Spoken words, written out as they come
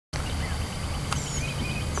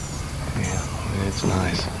It's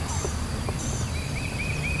nice.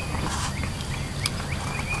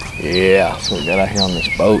 Yeah, that's what we got out here on this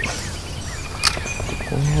boat.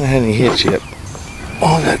 We haven't had any hits yet.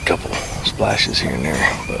 Only got a couple splashes here and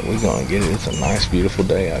there, but we're gonna get it. It's a nice, beautiful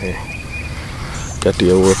day out here. Got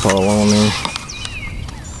the overfall on there.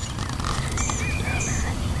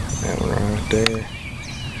 That one right there.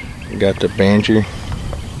 We got the banjo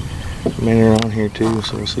minnow on here too,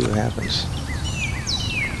 so we'll see what happens.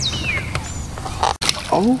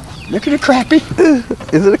 Oh, look at a crappie.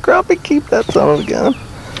 Is it a crappie? Keep that son of a gun.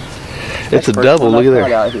 It's a double. Look at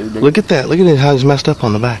there. Look at that. Look at it, how he's messed up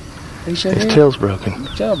on the back. His tail's broken.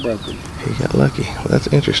 His tail broken. He got lucky. Well, that's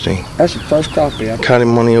interesting. That's the first crappie. Caught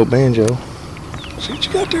him on the old banjo. See what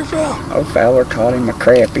you got there, Fowler? Oh, Fowler caught him a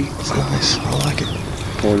crappie. It's nice. I like it.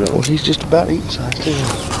 Well, he's just about eating size too.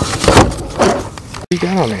 What you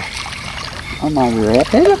got on there? I'm on the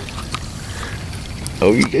rabbit.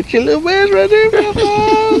 Oh, you got your little bass right there, Papa. I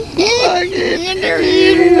like it. There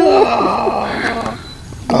he is.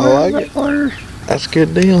 I like it. That's a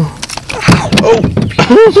good deal. Oh!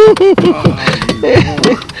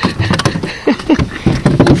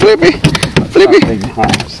 Flippy! Flippy!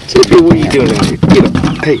 Flippy, what are you doing out here? Get up.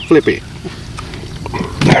 Hey, Flippy.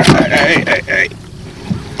 Hey.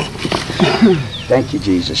 Thank you,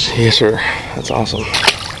 Jesus. Yes, sir. That's awesome.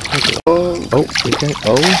 Oh, okay.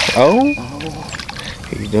 Oh.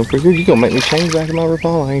 You're doing pretty good. You're going to make me change back in my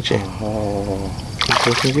Rapala, ain't you? Oh.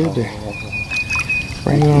 You're looking good there.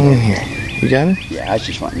 Bring it on in here. You got it? Yeah, I was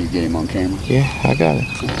just wanting you to get him on camera. Yeah, I got it.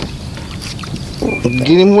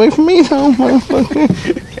 Get him away from me, though, motherfucker.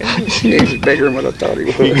 He's bigger than what I thought he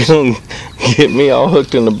was. You're going to get me all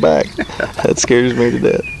hooked in the back. That scares me to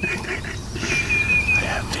death.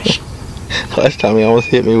 Last time he almost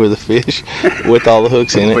hit me with a fish with all the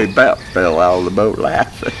hooks in it. We about fell out of the boat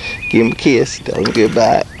laughing. Give him a kiss. Tell him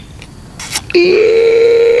goodbye.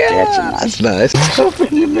 Yeah, that's nice.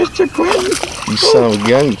 Hoping you missed your Quinton. You son of a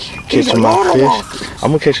gun, you catching my fish. I'm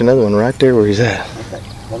going to catch another one right there where he's at. Okay,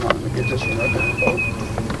 hold on, let me get this one up in the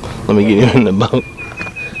boat. Let me get him in the boat.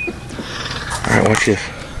 Alright, watch this.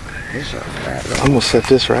 I'm going to set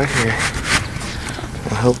this right here.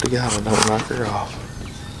 I hope to God I don't knock her off.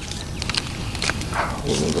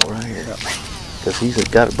 We're going to go right here. Because he's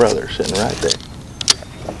got a brother sitting right there.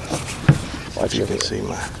 Watch, you can see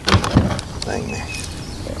my thing there.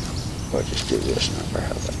 Well, just do this number.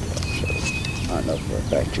 How about that? So I know for a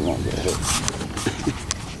fact you won't get hooked.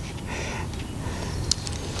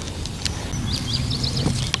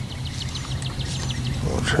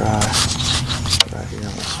 We'll try right here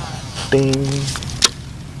on the side. Ding.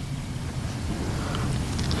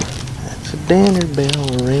 That's a dinner bell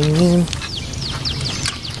ringing.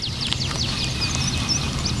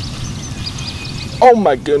 Oh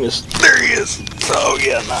my goodness, there he is. Oh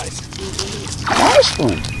yeah, nice. Nice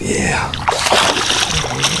one. Yeah.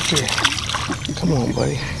 Come on,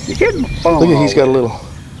 buddy. You're getting fun. Look at, he's got a little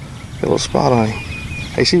spot on him.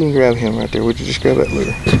 Hey, see if you can grab him right there. Would you just grab that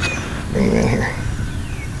lure? Bring him in here.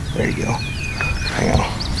 There you go. Hang on.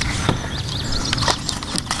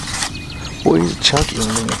 Boy, he's a chunky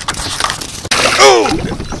one. Oh!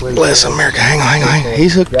 Bless America. Hang on.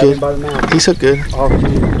 He's hooked good. He's hooked good.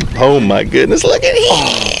 Oh my goodness, look at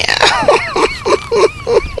him.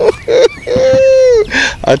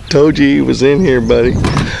 I told you he was in here, buddy.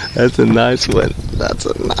 That's a nice one. That's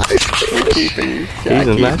a nice fish. He's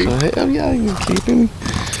a nice one. Hell yeah, you can keep him.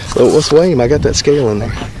 Oh, let's weigh him. I got that scale in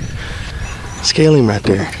there. Scale him right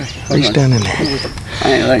there. Reach down in there.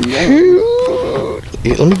 I ain't letting go.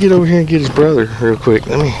 Let me get over here and get his brother real quick.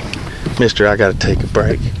 Mister, I gotta take a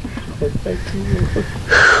break.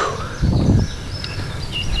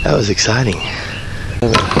 That was exciting.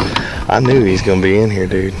 I knew he's gonna be in here,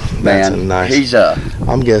 dude. That's a nice. He's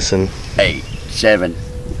I'm guessing 8, 7.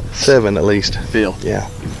 7 at least. Phil. Yeah.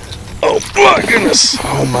 Oh my goodness!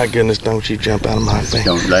 Oh my goodness! Don't you jump out of my face!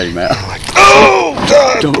 Don't let him out. Oh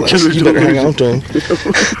God! Don't You better hang on to him.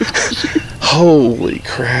 Holy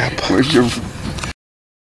crap! Where's your